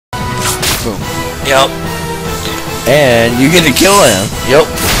Boom. Yep. And you get to kill him. Yep.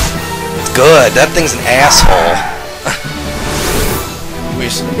 Good. That thing's an asshole.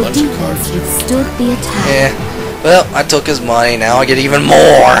 Wasted a The bunch of cards. defense withstood the attack. Yeah. Well, I took his money. Now I get even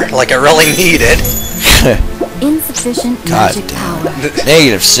more, like I really needed. Insufficient God magic damn. power.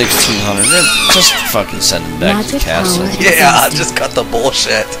 Negative 1600. Then just fucking send him back to the Magic castle. power. Yeah, I just got the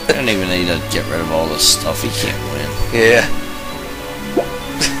bullshit. I don't even need to get rid of all this stuff. He can't win. Yeah.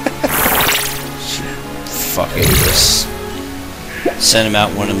 Fucking just send him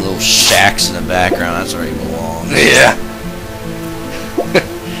out one of them little shacks in the background. That's where he belongs. Yeah.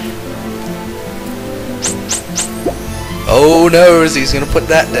 Oh no, he's gonna put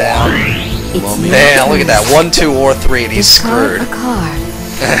that down. It's Well, your Man, look turn. at that. 1, 2, or 3, and he's Discard screwed. a card.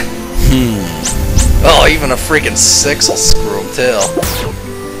 Oh, even a freaking 6 will screw him too.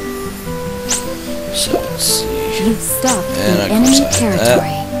 So let's see. You've stopped And in of enemy course I had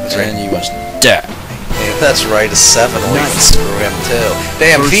territory. That's right. And you must die. Yeah, that's right. A 7 will even screw him too.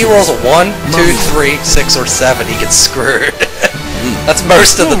 Damn, if he rolls a 1, 2, 3, 6, or 7, he gets screwed. That's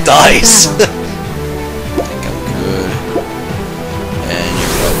most of the dice. I think I'm good. And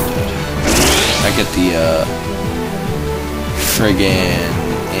you're probably dead. I get the friggin'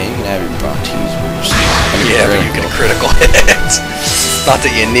 yeah, you can have your Brontes boost. Yeah, but you get a critical hit. Not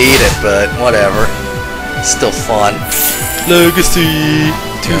that you need it, but whatever. Still fun. Legacy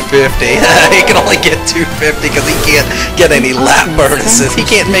 250. He can only get 250 because he can't get any lap bonuses. He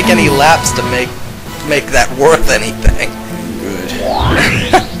can't make any laps to make that worth anything. Good.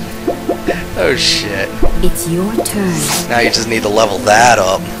 Oh shit. It's your turn. Now you just need to level that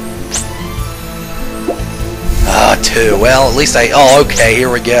up. 2. Well, at least oh, okay,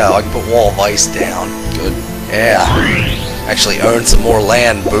 here we go. I can put Wall of Ice down. Good. Yeah. Actually own some more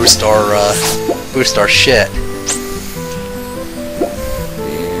land, boost our shit.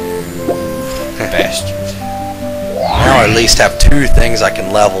 Bastard. Now I at least have 2 things I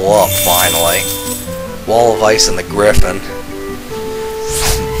can level up, finally. Wall of Ice and the Griffin.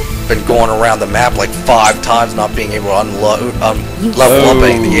 Been going around the map like 5 times not being able to level up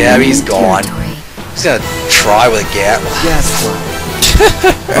anything. Yeah, he's gone. He's gonna try with a gat. Gas flow.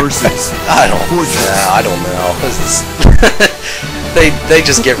 Versus. I don't know. This is they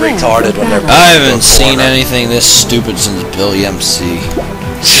just get retarded when they're. I haven't seen anything this stupid since Billy MC.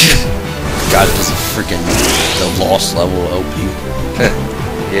 God, does a freaking the lost level OP.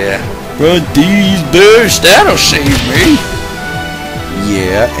 Yeah. Run these burst, that'll save me.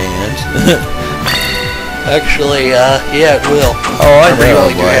 Yeah, and Actually, yeah, it will. oh, I We know.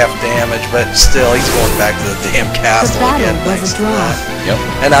 only do half damage, but still, he's going back to the damn castle again. Thanks to that. Yep.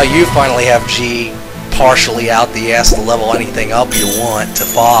 And now you finally have G partially out the ass to level anything up you want to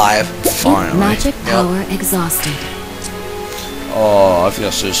 5. Finally. Magic power exhausted. Oh, I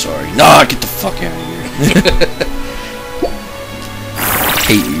feel so sorry. Nah, get the fuck out of here.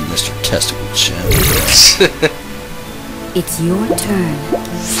 Hate you, Mr. Testicle Chin. It's your turn.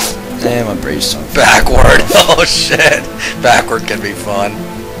 Damn, my brace on. Backward. Oh shit. Backward can be fun.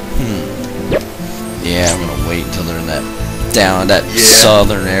 Yeah, I'm gonna wait until they're in that down that Yeah.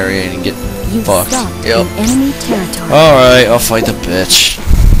 southern area and get You've fucked. stopped Yep. in enemy territory. Alright, I'll fight the bitch.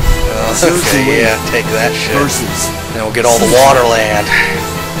 Okay, yeah, take that shit. Versus. Then we'll get all the water land.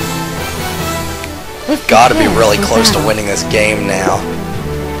 We've got to be really close to winning this game now.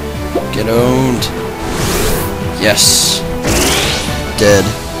 Get owned. Yes. Dead.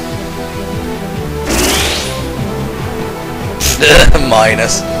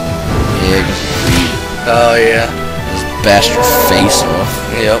 Minus. Yeah, because Oh yeah. just bashed your face off.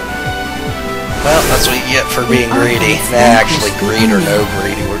 Yep. Well, that's what you get for being greedy. Nah, actually, greed or no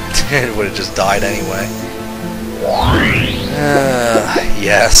greed, it would have just died anyway.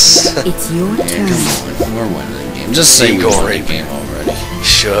 Yes. It's your Yeah, turn. come on. We're winning the game. Just say we Go won the right. game already.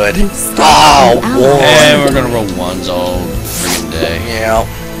 Should. You've stopped Oh, an one. ally. And we're gonna roll ones all freaking day. Yeah.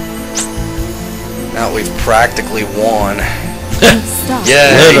 Now we've practically won. You've stopped Yeah,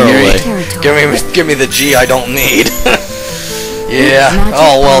 in Literally. enemy territory. Give me the G I don't need. Yeah. Magic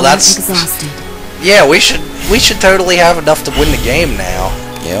Oh well, power that's. exhausted. Yeah, we should totally have enough to win the game now.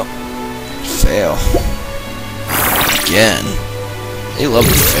 Yep. Fail. Again. They love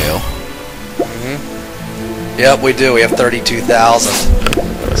to fail. Yep, we do. We have 32,000.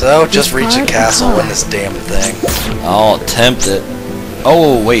 So just reach the castle, win this damn thing. I'll attempt it.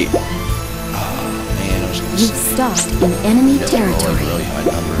 Oh, wait. Oh, man, I was gonna You've say. stopped in enemy Roll a territory. really high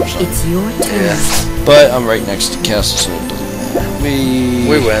number or something. It's your turn. Yeah. But I'm right next to the castle, so it doesn't matter. We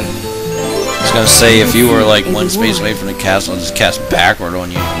win. I was gonna say, if you were like one space away from the castle, I'd just cast backward on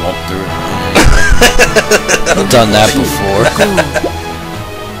you and walk through it. I've done that before. Goal.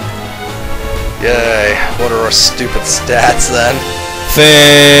 Yay. What are our stupid stats then?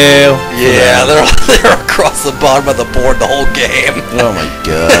 Fail. Yeah, they're across the bottom of the board the whole game. Oh my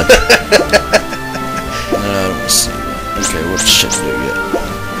god. I don't see that. Okay, what shit do we get?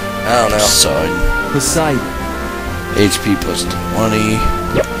 I don't know. Side. Poseidon. HP plus 20.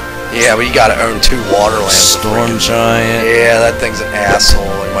 Yeah, but you gotta own 2 Waterlands. Storm Giant. Yeah, that thing's an asshole.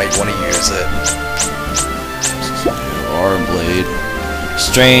 You might want to use it. Arm Blade.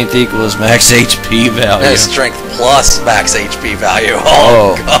 Strength equals max HP value. And strength plus max HP value.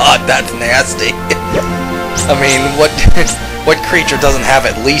 Oh god, that's nasty. I mean, what creature doesn't have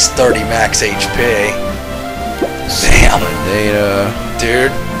at least 30 max HP? Damn. Data.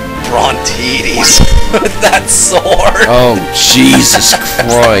 Dude, Brontides with that sword. Oh, Jesus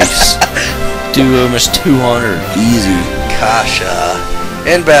Christ. Dude, almost 200. Easy. Kasha.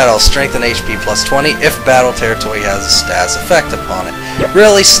 In battle, strength and HP plus 20 if battle territory has a status effect upon it.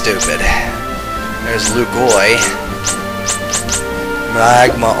 Really stupid. There's Lugoi.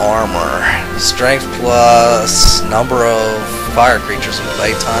 Magma armor. Strength plus number of fire creatures in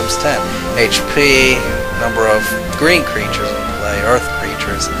play times 10. HP, number of green creatures in play, earth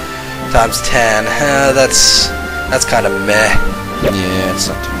creatures times 10. That's kind of meh. Yeah, it's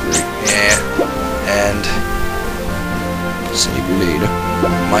not too great. Yeah. And save your data.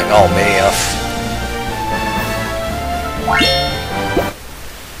 might all me off.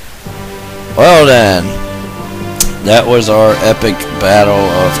 Well then, that was our epic battle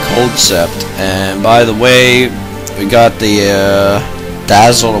of Culdcept, and by the way, we got the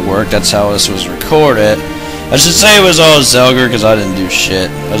Dazzle to work. That's how this was recorded. I should say it was all Xelger because I didn't do shit.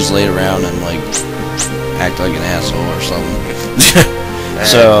 I just laid around and like act like an asshole or something.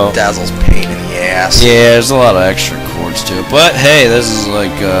 So Dazzle's pain in the ass. yeah, there's a lot of extra chords to it, but hey, this is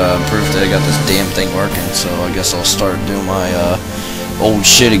like proof that I got this damn thing working. So I guess I'll start doing my old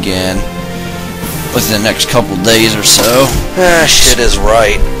shit again within the next couple days or so. Shit is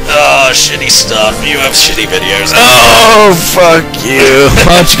right. Oh, shitty stuff. You have shitty videos. Oh, fuck you.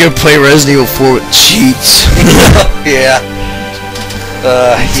 Why don't you go play Resident Evil 4 with cheats? Yeah.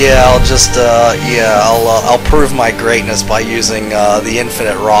 Yeah, I'll just, I'll prove my greatness by using the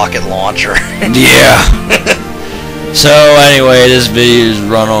infinite rocket launcher. Yeah. So anyway, this video is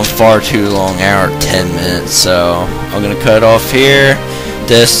run on far too long, hour 10 minutes, so I'm gonna cut it off here.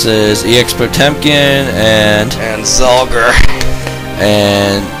 This is EX Potemkin and Xelger.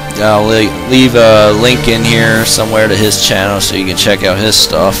 And I'll leave a link in here somewhere to his channel so you can check out his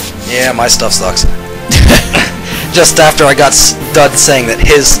stuff. Yeah, my stuff sucks. Just after I got done saying that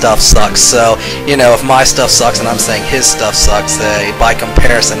his stuff sucks, so, you know, if my stuff sucks and I'm saying his stuff sucks, by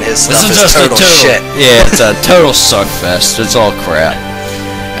comparison, his stuff is total shit. Yeah, it's a total suck fest. It's all crap.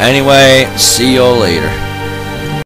 Anyway, see y'all later.